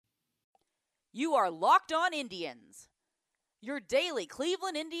You are Locked On Indians, your daily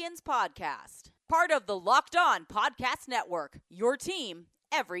Cleveland Indians podcast. Part of the Locked On Podcast Network, your team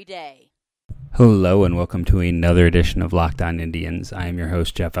every day. Hello and welcome to another edition of Locked On Indians. I am your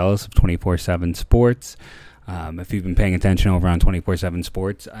host, Jeff Ellis of 24/7 Sports. If you've been paying attention over on 24/7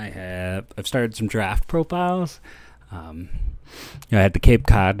 Sports, I've started some draft profiles. I had the Cape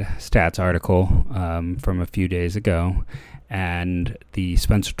Cod Stats article from a few days ago, and the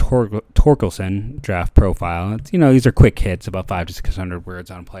Spencer Torkelson draft profile. These are quick hits, about 500 to 600 words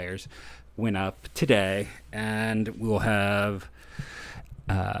on players. Went up today, and we'll have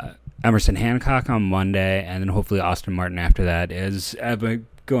Emerson Hancock on Monday, and then hopefully Austin Martin after that. As I've been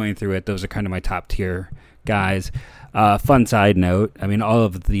going through it, those are kind of my top tier guys. Fun side note, all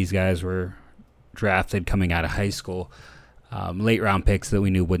of these guys were drafted coming out of high school. Late round picks that we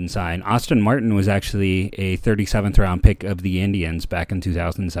knew wouldn't sign. Austin Martin was actually a 37th round pick of the Indians back in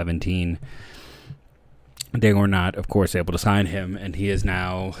 2017. They were not, of course, able to sign him, and he is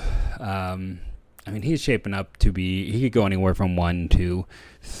now, he's shaping up to be, he could go anywhere from 1 to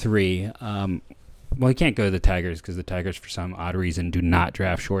 3. He can't go to the Tigers because the Tigers, for some odd reason, do not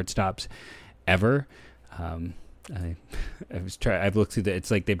draft shortstops ever. I've looked through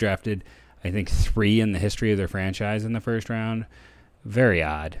it's like they've drafted, I think, 3 in the history of their franchise in the first round. Very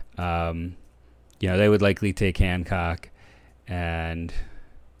odd. They would likely take Hancock and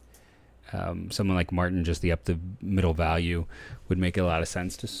someone like Martin, just the up the middle value would make a lot of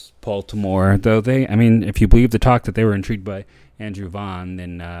sense to Baltimore. Though if you believe the talk that they were intrigued by Andrew Vaughn,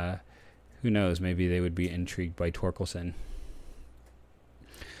 then who knows? Maybe they would be intrigued by Torkelson.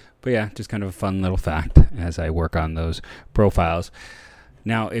 But yeah, just kind of a fun little fact as I work on those profiles.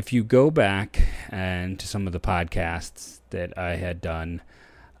 Now, if you go back and to some of the podcasts that I had done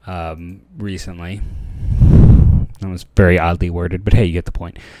recently, that was very oddly worded, but hey, you get the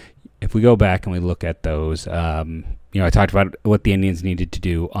point. If we go back and we look at those, I talked about what the Indians needed to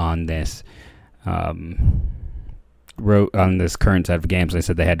do on this on this current set of games. I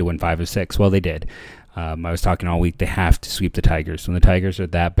said they had to win 5 of 6. Well, they did. I was talking all week, they have to sweep the Tigers. When the Tigers are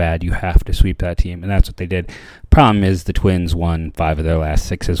that bad, you have to sweep that team, and that's what they did. Problem is the Twins won 5 of their last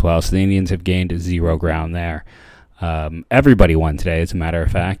 6 as well, so the Indians have gained 0 ground there. Everybody won today, as a matter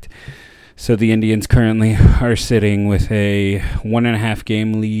of fact. So the Indians currently are sitting with a 1.5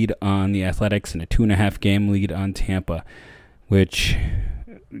 game lead on the Athletics and a 2.5 game lead on Tampa, which,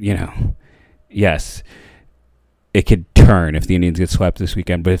 yes, it could turn if the Indians get swept this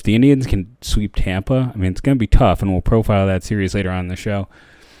weekend. But if the Indians can sweep Tampa, it's going to be tough, and we'll profile that series later on in the show.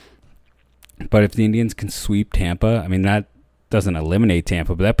 But if the Indians can sweep Tampa, that doesn't eliminate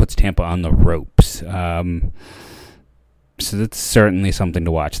Tampa, but that puts Tampa on the ropes. So that's certainly something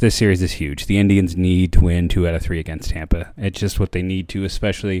to watch. This series is huge. The Indians need to win 2 out of 3 against Tampa. It's just what they need to,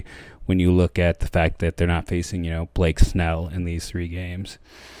 especially when you look at the fact that they're not facing, Blake Snell in these 3 games.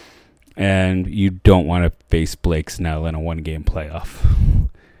 And you don't want to face Blake Snell in a 1-game playoff.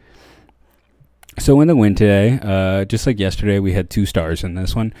 So in the win today, just like yesterday, we had 2 stars in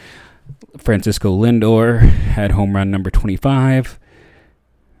this one. Francisco Lindor had home run number 25.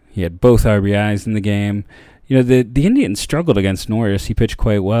 He had both RBIs in the game. The Indians struggled against Norris. He pitched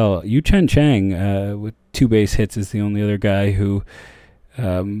quite well. Yu-Cheng Chang, with 2 base hits, is the only other guy who,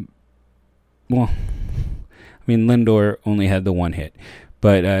 Lindor only had the 1 hit.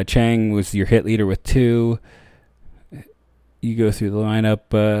 But Chang was your hit leader with 2. You go through the lineup.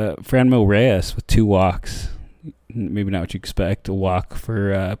 Franmil Reyes with 2 walks. Maybe not what you expect. A walk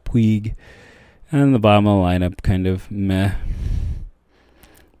for Puig. And the bottom of the lineup, kind of meh.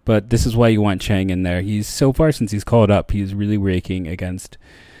 But this is why you want Chang in there. He's, so far since he's called up, he's really raking against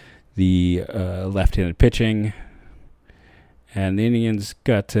the left-handed pitching. And the Indians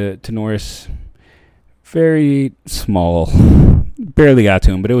got to Norris very small. Barely got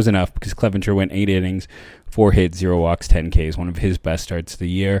to him, but it was enough because Clevenger went 8 innings, 4 hits, 0 walks, 10 Ks, one of his best starts of the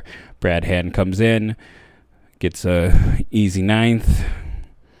year. Brad Hand comes in, gets a easy 9th,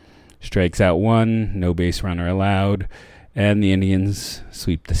 strikes out 1, no base runner allowed, and the Indians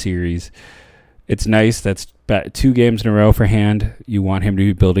sweep the series. It's nice. That's 2 games in a row for Hand. You want him to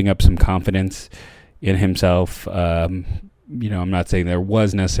be building up some confidence in himself. I'm not saying there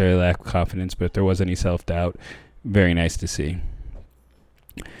was necessarily lack of confidence, but if there was any self-doubt, very nice to see.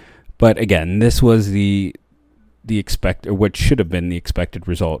 But again, this was what should have been the expected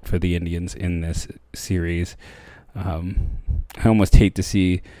result for the Indians in this series. I almost hate to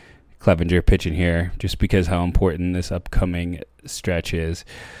see Clevenger pitching here just because how important this upcoming stretch is.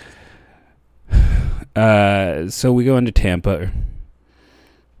 So we go into Tampa.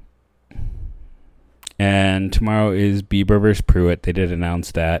 And tomorrow is Bieber versus Pruitt. They did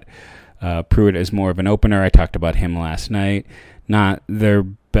announce that. Pruitt is more of an opener. I talked about him last night. Not their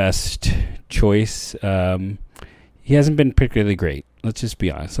best choice. He hasn't been particularly great. Let's just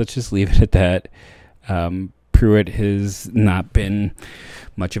be honest. Let's just leave it at that. Pruitt has not been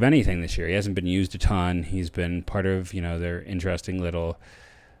much of anything this year. He hasn't been used a ton. He's been part of, their interesting little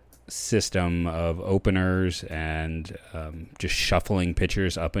system of openers and just shuffling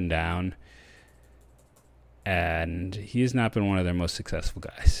pitchers up and down. And he has not been one of their most successful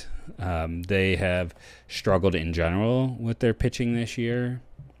guys. They have struggled in general with their pitching this year.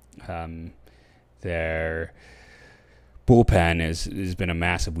 Their bullpen has been a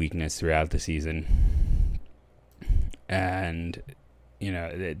massive weakness throughout the season. And,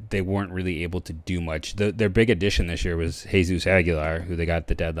 they weren't really able to do much. Their big addition this year was Jesus Aguilar, who they got at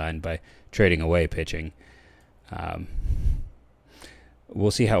the deadline by trading away pitching.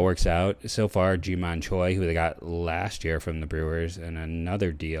 We'll see how it works out. So far, Ji-Man Choi, who they got last year from the Brewers, and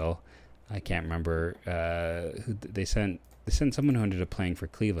another deal. I can't remember who they sent. They sent someone who ended up playing for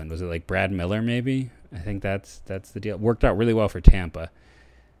Cleveland. Was it like Brad Miller, maybe? I think that's the deal. Worked out really well for Tampa.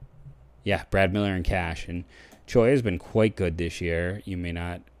 Yeah, Brad Miller and cash. And Choi has been quite good this year. You may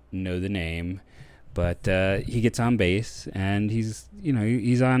not know the name, but he gets on base, and he's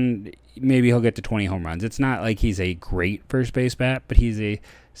on. Maybe he'll get to 20 home runs. It's not like he's a great first base bat, but he's a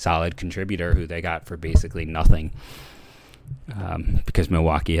solid contributor who they got for basically nothing. Because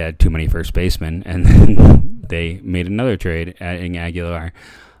Milwaukee had too many first basemen, and then they made another trade adding Aguilar.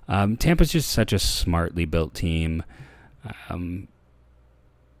 Tampa's just such a smartly built team.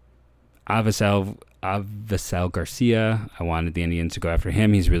 Avisail Garcia, I wanted the Indians to go after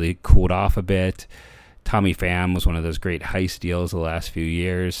him. He's really cooled off a bit. Tommy Pham was one of those great heist deals the last few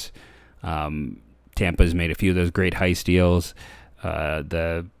years. Tampa's made a few of those great heist deals.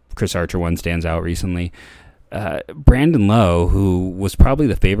 The Chris Archer one stands out recently. Brandon Lowe, who was probably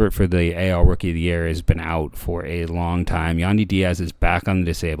the favorite for the AL Rookie of the Year, has been out for a long time. Yandy Diaz is back on the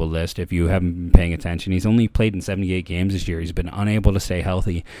disabled list. If you haven't been paying attention, he's only played in 78 games this year. He's been unable to stay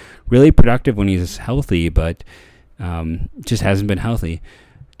healthy. Really productive when he's healthy, but just hasn't been healthy.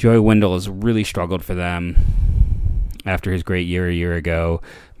 Joey Wendell has really struggled for them after his great year a year ago.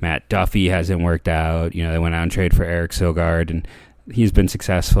 Matt Duffy hasn't worked out. They went out and traded for Eric Sogard, and he's been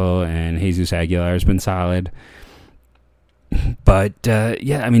successful, and Jesus Aguilar has been solid. But,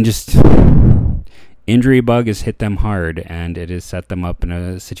 just injury bug has hit them hard, and it has set them up in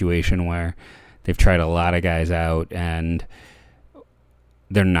a situation where they've tried a lot of guys out, and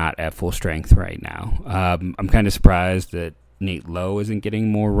they're not at full strength right now. I'm kind of surprised that Nate Lowe isn't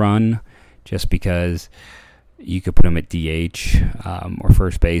getting more run, just because you could put him at DH or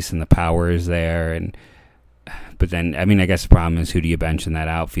first base, and the power is there. But then, I guess the problem is, who do you bench in that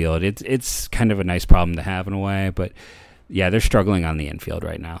outfield? It's kind of a nice problem to have in a way, but yeah, they're struggling on the infield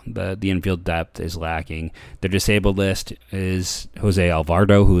right now. The infield depth is lacking. Their disabled list is Jose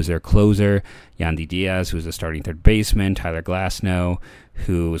Alvarado, who is their closer, Yandy Diaz, who is the starting third baseman, Tyler Glasnow,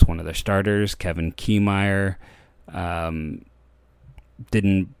 who was one of their starters, Kevin Kiermaier,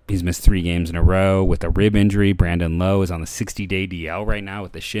 he's missed 3 games in a row with a rib injury. Brandon Lowe is on the 60-day DL right now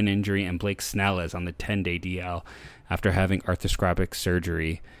with the shin injury, and Blake Snell is on the 10-day DL after having arthroscopic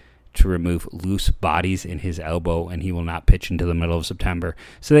surgery to remove loose bodies in his elbow, and he will not pitch until the middle of September.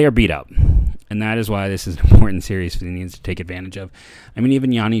 So they are beat up, and that is why this is an important series for the Indians to take advantage of.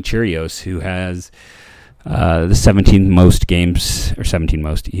 Even Yanni Chirios, who has the 17 most games, or 17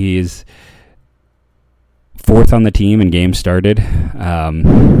 most, he is 4th on the team in games started.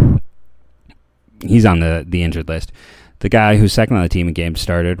 He's on the injured list. The guy who's 2nd on the team in games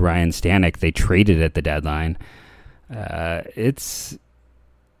started, Ryan Stanek, they traded at the deadline. It's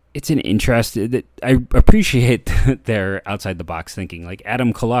an interest that I appreciate their outside the box thinking. Like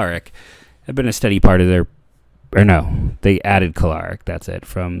Adam Kolarek had been a steady part of their, they added Kolarek. That's it,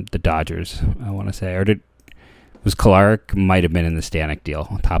 from the Dodgers, I want to say. Was Kolarek might have been in the Stanek deal,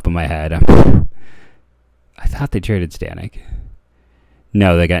 on top of my head. I thought they traded Stanek.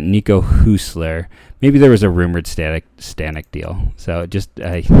 No, they got Nico Husler. Maybe there was a rumored Stanek deal. So it's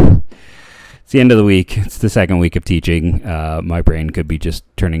the end of the week. It's the second week of teaching. My brain could be just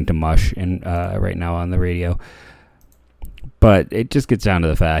turning to mush right now on the radio. But it just gets down to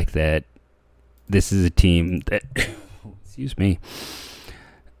the fact that this is a team that, excuse me,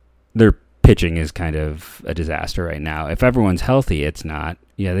 their pitching is kind of a disaster right now. If everyone's healthy, it's not.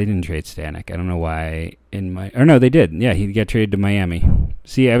 Yeah, they didn't trade Stanek. I don't know why they did. Yeah, he got traded to Miami.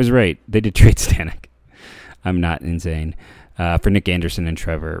 See, I was right. They did trade Stanek. I'm not insane. For Nick Anderson and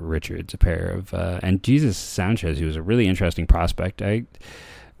Trevor Richards, a pair of, and Jesus Sanchez, who was a really interesting prospect. I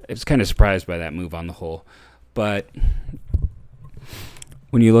was kind of surprised by that move on the whole. But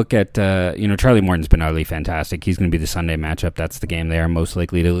when you look at, Charlie Morton's been utterly fantastic. He's going to be the Sunday matchup. That's the game they are most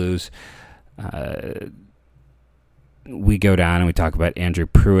likely to lose. We go down and we talk about Andrew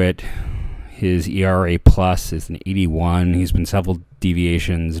Pruitt. His ERA plus is an 81. He's been several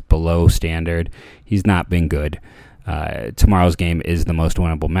deviations below standard. He's not been good. Tomorrow's game is the most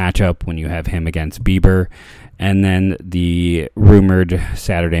winnable matchup when you have him against Bieber. And then the rumored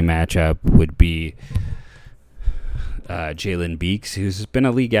Saturday matchup would be Jalen Beeks, who's been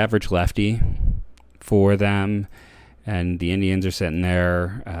a league average lefty for them. And the Indians are sitting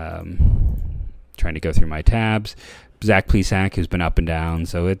there trying to go through my tabs. Zach Plesac, who's been up and down.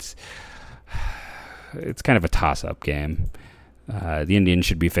 So it's kind of a toss-up game. The Indians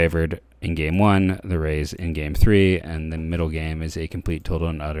should be favored in Game 1, the Rays in Game 3, and the middle game is a complete, total,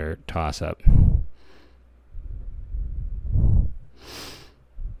 and utter toss-up.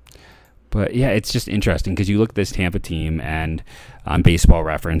 But, yeah, it's just interesting because you look at this Tampa team and on Baseball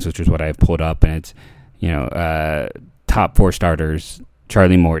Reference, which is what I've pulled up, and it's, top 4 starters,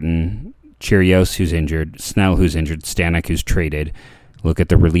 Charlie Morton, Chirios, who's injured, Snell, who's injured, Stanek, who's traded. Look at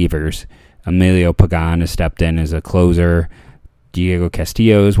the relievers. Emilio Pagan has stepped in as a closer. Diego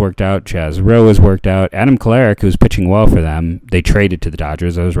Castillo has worked out. Chaz Rowe has worked out. Adam Kolarek, who's pitching well for them. They traded to the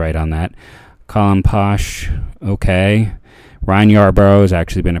Dodgers. I was right on that. Colin Posh, okay. Ryan Yarbrough has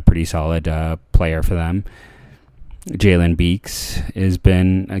actually been a pretty solid player for them. Jalen Beeks has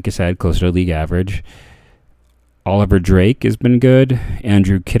been, like I said, closer to league average. Oliver Drake has been good.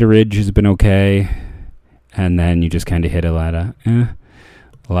 Andrew Kitteridge has been okay. And then you just kind of hit a lot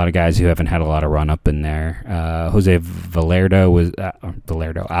of guys who haven't had a lot of run up in there. Al Valerdo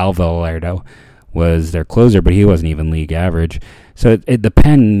was their closer, but he wasn't even league average. So the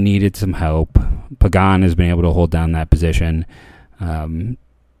pen needed some help. Pagan has been able to hold down that position. The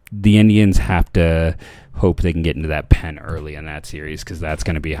Indians have to hope they can get into that pen early in that series because that's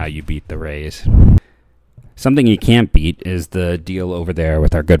going to be how you beat the Rays. Something you can't beat is the deal over there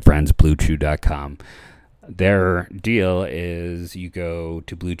with our good friends, BlueChew.com. Their deal is you go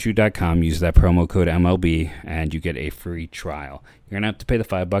to BlueChew.com, use that promo code MLB, and you get a free trial. You're going to have to pay the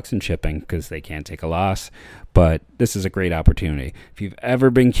 $5 in shipping because they can't take a loss, but this is a great opportunity. If you've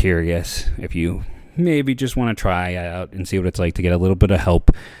ever been curious, if you maybe just want to try out and see what it's like to get a little bit of help,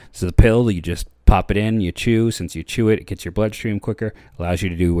 this is a pill. You just pop it in, you chew. Since you chew it, it gets your bloodstream quicker, allows you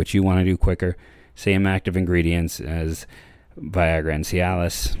to do what you want to do quicker. Same active ingredients as Viagra and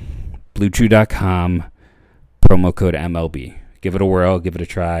Cialis. BlueChew.com. Promo code MLB. Give it a whirl. Give it a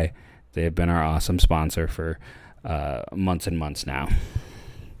try. They have been our awesome sponsor for months and months now.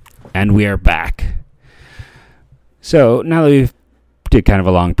 And we are back. So now that we've did kind of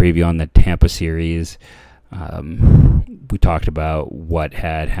a long preview on the Tampa series, we talked about what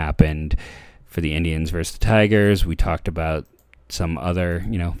had happened for the Indians versus the Tigers. We talked about some other,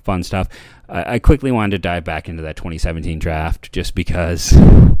 fun stuff. I quickly wanted to dive back into that 2017 draft just because,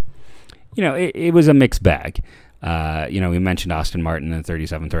 it was a mixed bag. We mentioned Austin Martin in the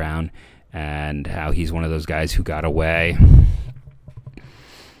 37th round and how he's one of those guys who got away.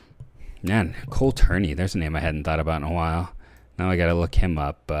 Man, Cole Turney, there's a name I hadn't thought about in a while. Now I got to look him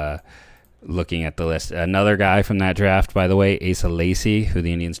up. Looking at the list. Another guy from that draft, by the way, Asa Lacy, who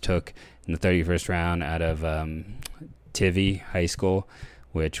the Indians took in the 31st round out of Tivy High School,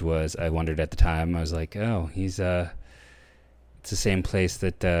 which was, I wondered at the time, I was like, oh, it's the same place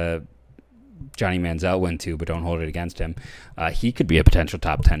that Johnny Manziel went to, but don't hold it against him. He could be a potential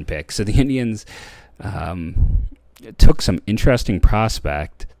top 10 pick. So the Indians took some interesting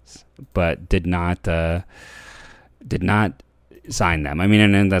prospects, but did not sign them. I mean,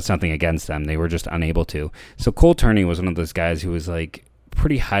 and that's nothing against them. They were just unable to. So Cole Turney was one of those guys who was like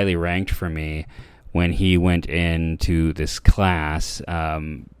pretty highly ranked for me when he went into this class.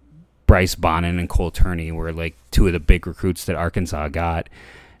 Bryce Bonnin and Cole Turney were like two of the big recruits that Arkansas got.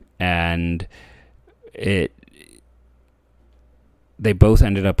 And they both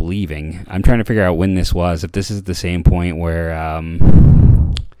ended up leaving. I'm trying to figure out when this was, if this is the same point where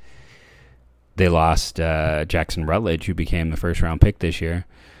they lost Jackson Rutledge, who became the first-round pick this year.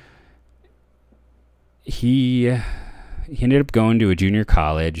 He ended up going to a junior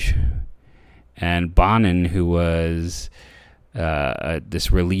college, and Bonnin, who was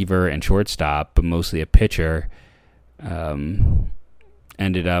this reliever and shortstop, but mostly a pitcher,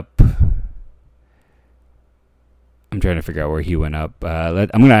 ended up, I'm trying to figure out where he went up. I'm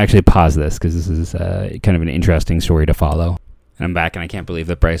going to actually pause this because this is kind of an interesting story to follow. And I'm back, and I can't believe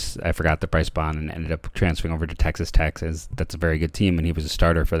that I forgot that Bryce Bonnin ended up transferring over to Texas Tech. That's a very good team, and he was a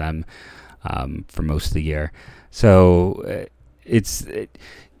starter for them for most of the year. So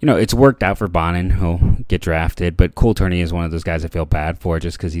it's worked out for Bonin. He'll get drafted, but Cole Turney is one of those guys I feel bad for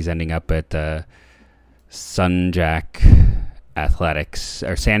just because he's ending up at Sunjac Athletics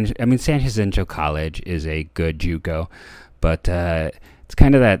or San Jacinto College is a good JUCO, but it's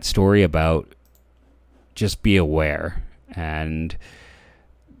kind of that story about just be aware and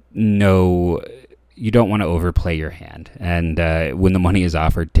know you don't want to overplay your hand, and when the money is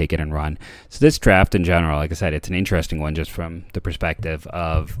offered, take it and run. So this draft in general, like I said, it's an interesting one just from the perspective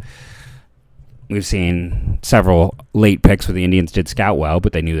of we've seen several late picks where the Indians did scout well,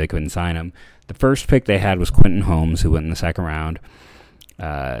 but they knew they couldn't sign him. The first pick they had was Quentin Holmes, who went in the second round,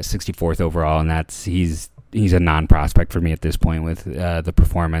 64th overall, and he's a non-prospect for me at this point with the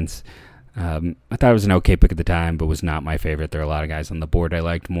performance. I thought it was an okay pick at the time, but was not my favorite. There are a lot of guys on the board I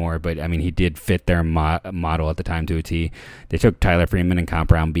liked more, but I mean, he did fit their model at the time to a T. They took Tyler Freeman in comp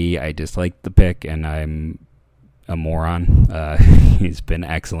round B. I disliked the pick, and I'm a moron. He's been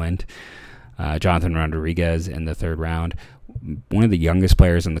excellent. Jonathan Rodriguez in the third round, one of the youngest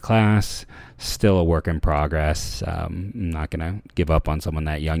players in the class, still a work in progress. I'm not going to give up on someone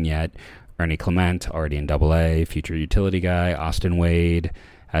that young yet. Ernie Clement, already in AA, future utility guy. Austin Wade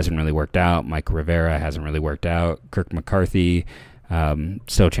hasn't really worked out. Mike Rivera hasn't really worked out. Kirk McCarthy,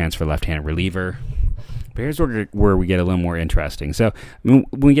 still a chance for left-handed reliever. But here's where we get a little more interesting. So when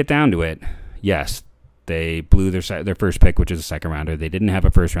we get down to it, yes, they blew their first pick, which is a second rounder. They didn't have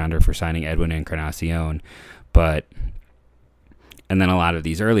a first rounder for signing Edwin Encarnacion, and then a lot of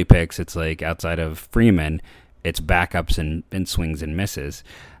these early picks, it's like outside of Freeman, it's backups and swings and misses.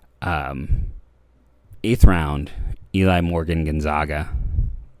 8th round, Eli Morgan Gonzaga,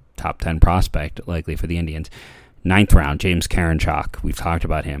 top 10 prospect, likely for the Indians. 9th round, James Karinchak. We've talked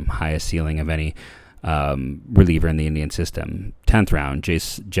about him. Highest ceiling of any reliever in the Indian system. 10th round,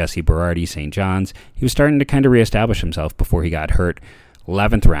 Jesse Berardi, St. John's. He was starting to kind of reestablish himself before he got hurt.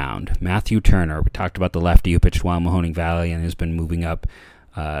 11th round, Matthew Turner. We talked about the lefty who pitched well in Mahoning Valley and has been moving up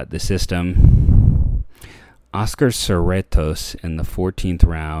the system. Oscar Cerritos in the 14th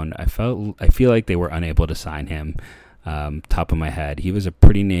round. I feel like they were unable to sign him. Top of my head, he was a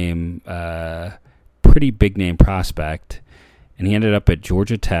pretty big name prospect, and he ended up at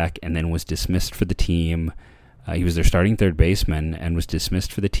Georgia Tech and then was dismissed for the team. He was their starting third baseman and was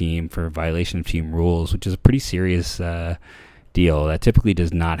dismissed for the team for violation of team rules, which is a pretty serious deal. That typically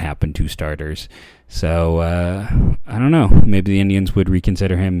does not happen to starters. So I don't know. Maybe the Indians would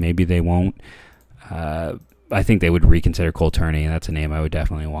reconsider him. Maybe they won't. I think they would reconsider Cole Turney, and that's a name I would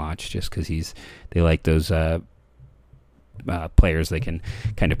definitely watch just because they like those players they can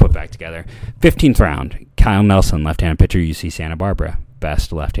kind of put back together. 15th round, Kyle Nelson, left-handed pitcher, UC Santa Barbara.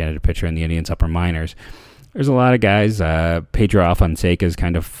 Best left-handed pitcher in the Indians upper minors. There's a lot of guys. Pedro Alfonseca is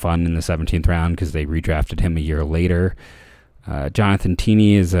kind of fun in the 17th round because they redrafted him a year later. Jonathan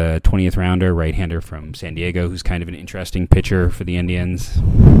Tini is a 20th rounder, right-hander from San Diego, who's kind of an interesting pitcher for the Indians.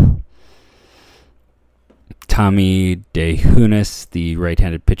 Tommy DeHunis, the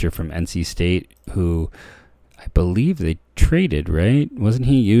right-handed pitcher from NC State, who I believe they traded, right? Wasn't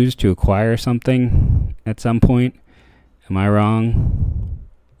he used to acquire something at some point? Am I wrong?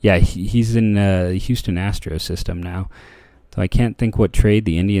 Yeah, he's in the Houston Astros system now. So I can't think what trade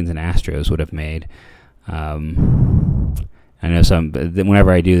the Indians and Astros would have made. I know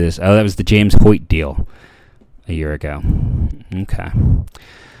whenever I do this, that was the James Hoyt deal a year ago. Okay.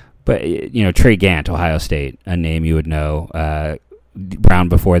 But, Trey Gant, Ohio State, a name you would know. Round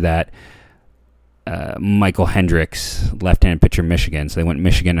before that, Michael Hendricks, left-handed pitcher, Michigan. So they went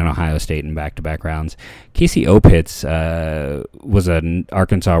Michigan and Ohio State in back-to-back rounds. Casey Opitz was an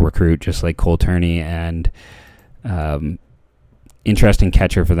Arkansas recruit, just like Cole Turney, and interesting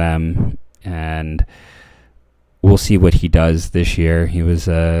catcher for them. And we'll see what he does this year. He was,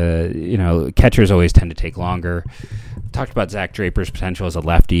 catchers always tend to take longer. Talked about Zach Draper's potential as a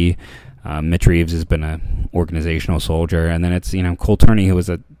lefty. Mitch Reeves has been an organizational soldier. And then it's, Cole Turney, who was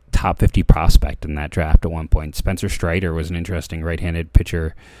a top 50 prospect in that draft at one point. Spencer Strider was an interesting right-handed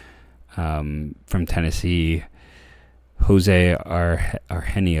pitcher from Tennessee. Jose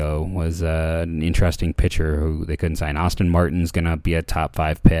Argenio was an interesting pitcher who they couldn't sign. Austin Martin's going to be a top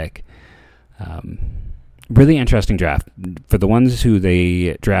 5 pick. Really interesting draft for the ones who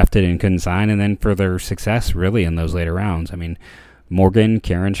they drafted and couldn't sign, and then for their success really in those later rounds. I mean, Morgan,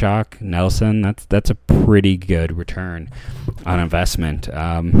 Karinchak, Nelson, that's a pretty good return on investment.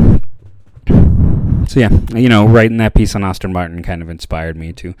 So yeah, writing that piece on Austin Martin kind of inspired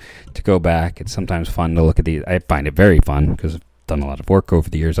me to go back. It's sometimes fun to look at these. I find it very fun because done a lot of work over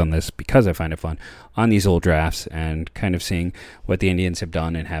the years on this because I find it fun, on these old drafts and kind of seeing what the Indians have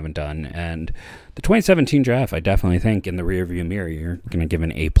done and haven't done. And the 2017 draft, I definitely think in the rearview mirror, you're going to give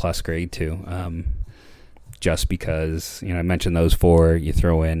an A+ grade to, just because, I mentioned those four. You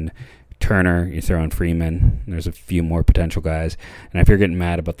throw in Turner, you throw in Freeman, there's a few more potential guys. And if you're getting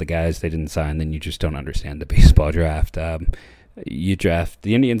mad about the guys they didn't sign, then you just don't understand the baseball draft. You draft,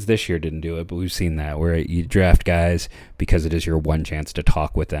 the Indians this year didn't do it, but we've seen that, where you draft guys because it is your one chance to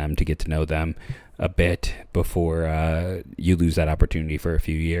talk with them, to get to know them a bit before you lose that opportunity for a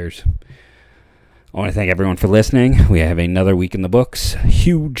few years. I want to thank everyone for listening. We have another week in the books.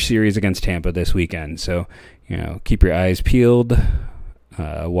 Huge series against Tampa this weekend, so keep your eyes peeled.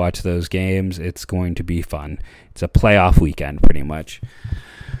 Watch those games. It's going to be fun. It's a playoff weekend, pretty much.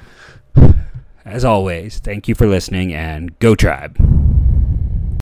 As always, thank you for listening, and go Tribe.